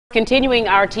Continuing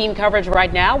our team coverage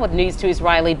right now with News 2's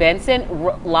Riley Benson.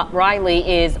 Riley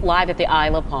is live at the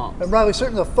Isle of Palms. And Riley,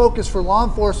 certainly the focus for law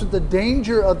enforcement, the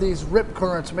danger of these rip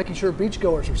currents, making sure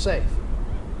beachgoers are safe.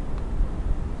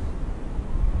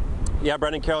 Yeah,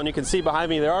 Brendan, Carolyn, you can see behind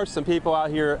me there are some people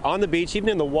out here on the beach, even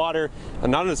in the water.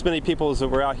 Not as many people as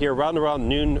were out here around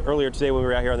noon earlier today when we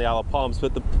were out here on the Isle of Palms.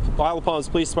 But the Isle of Palms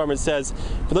Police Department says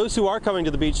for those who are coming to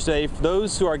the beach today, for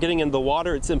those who are getting in the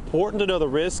water, it's important to know the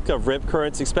risk of rip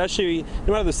currents, especially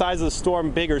no matter the size of the storm,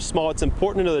 big or small. It's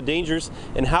important to know the dangers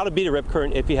and how to beat a rip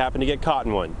current if you happen to get caught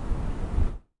in one.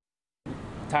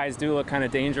 Tides do look kind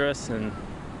of dangerous, and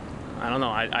I don't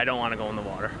know, I don't want to go in the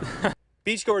water.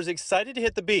 Beachgoers excited to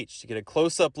hit the beach to get a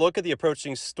close-up look at the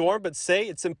approaching storm, but say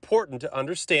it's important to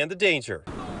understand the danger.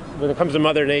 When it comes to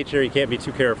Mother Nature, you can't be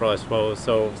too careful, I suppose.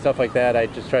 So stuff like that, I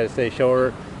just try to stay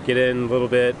shore, get in a little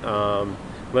bit.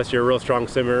 Unless you're a real strong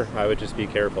swimmer, I would just be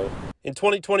careful. In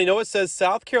 2020, NOAA says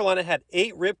South Carolina had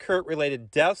 8 rip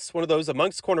current-related deaths, one of those a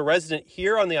Moncks Corner resident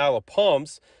here on the Isle of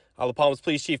Palms. Isle of Palms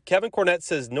Police Chief Kevin Cornett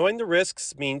says knowing the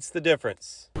risks means the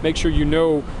difference. Make sure you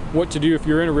know what to do if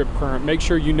you're in a rip current. Make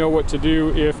sure you know what to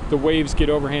do if the waves get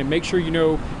overhand. Make sure you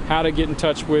know how to get in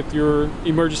touch with your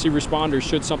emergency responders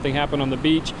should something happen on the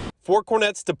beach. For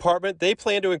Cornett's department, they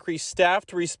plan to increase staff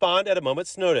to respond at a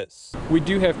moment's notice. We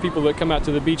do have people that come out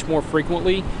to the beach more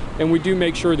frequently, and we do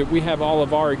make sure that we have all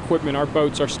of our equipment, our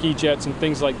boats, our ski jets, and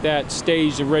things like that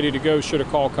staged and ready to go should a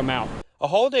call come out. A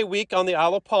holiday week on the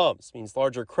Isle of Palms means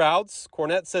larger crowds.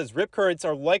 Cornett says rip currents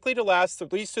are likely to last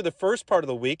at least through the first part of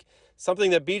the week,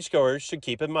 something that beachgoers should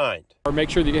keep in mind. Or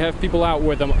make sure that you have people out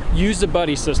with them. Use the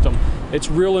buddy system. It's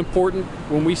real important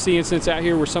when we see incidents out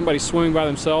here where somebody's swimming by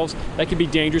themselves. That can be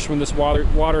dangerous when this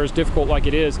water is difficult like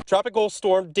it is. Tropical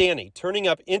storm Danny turning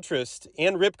up interest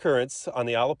and rip currents on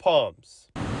the Isle of Palms.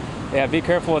 Yeah, be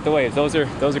careful with the waves. Those are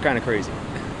kind of crazy.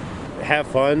 Have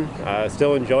fun,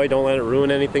 still enjoy, don't let it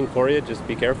ruin anything for you, just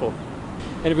be careful.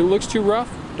 And if it looks too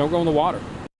rough, don't go in the water.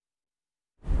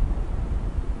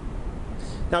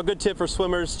 Now, a good tip for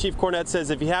swimmers. Chief Cornett says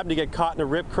if you happen to get caught in a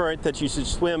rip current that you should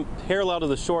swim parallel to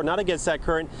the shore, not against that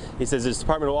current. He says his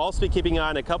department will also be keeping an eye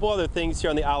on a couple other things here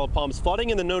on the Isle of Palms. Flooding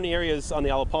in the known areas on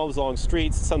the Isle of Palms along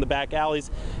streets, some of the back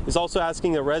alleys. He's also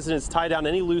asking the residents tie down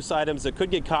any loose items that could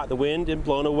get caught in the wind and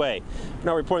blown away.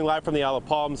 Now reporting live from the Isle of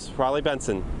Palms, Riley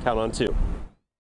Benson, Count on 2.